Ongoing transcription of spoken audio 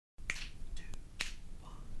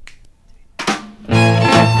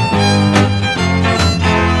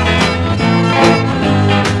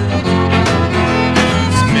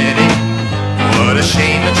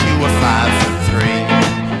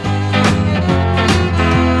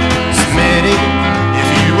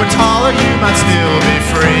thought you might still be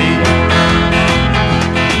free.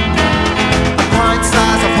 A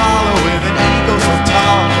pint-sized Apollo with an ego so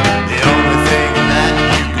tall, the only thing that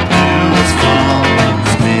you could do was fall.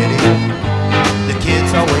 Smitty, the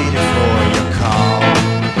kids are waiting for your call.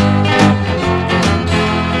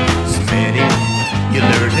 Smitty, you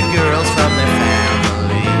lured the girls from their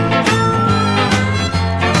family.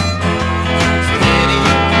 Smitty,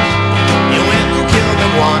 you went and killed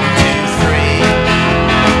them 1, 2, 3.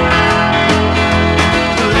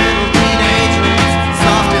 The little teenagers,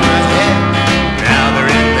 soft in the head, now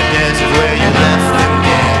they're in the desert where you left them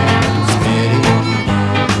dead. Smitty,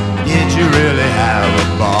 did you really have a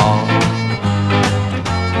ball?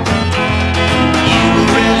 You were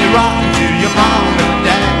really rotten to your mom and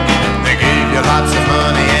dad. They gave you lots of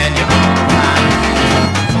money and your own time.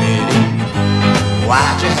 Smitty,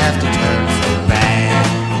 why'd you have to turn so bad?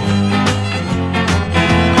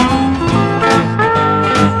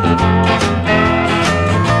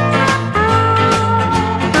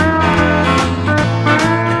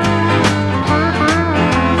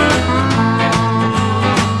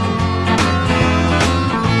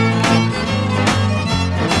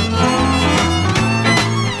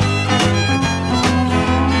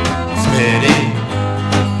 Smitty,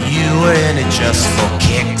 you were in it just for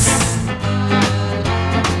kicks.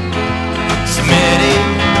 Smitty,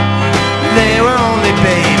 they were only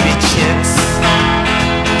baby chicks.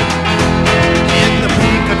 In the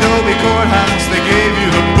pink adobe courthouse they gave you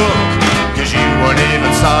the book, 'cause you weren't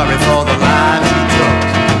even sorry for the lives you took.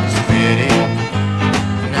 Smitty,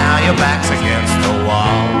 now your back's against the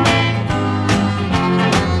wall.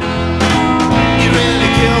 You really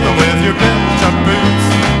killed them with your built-up boots,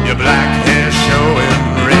 your black hair showing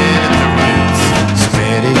red at the roots.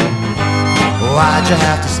 Smitty, why'd you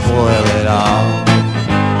have to spoil it all?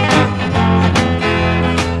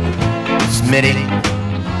 Smitty,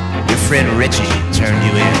 your friend Richie turned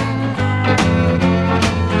you in.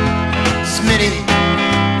 Smitty,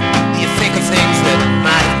 you think of things that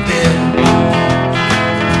might have been.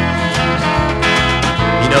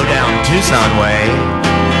 You know, down Tucson way,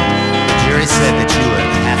 the jury said that you would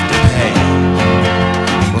have to pay.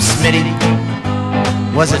 Well, Smitty,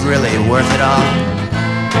 was it really worth it all?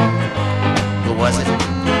 Or was it?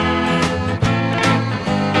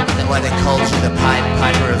 Is that why they called you the Pied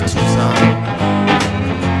Piper of Tucson?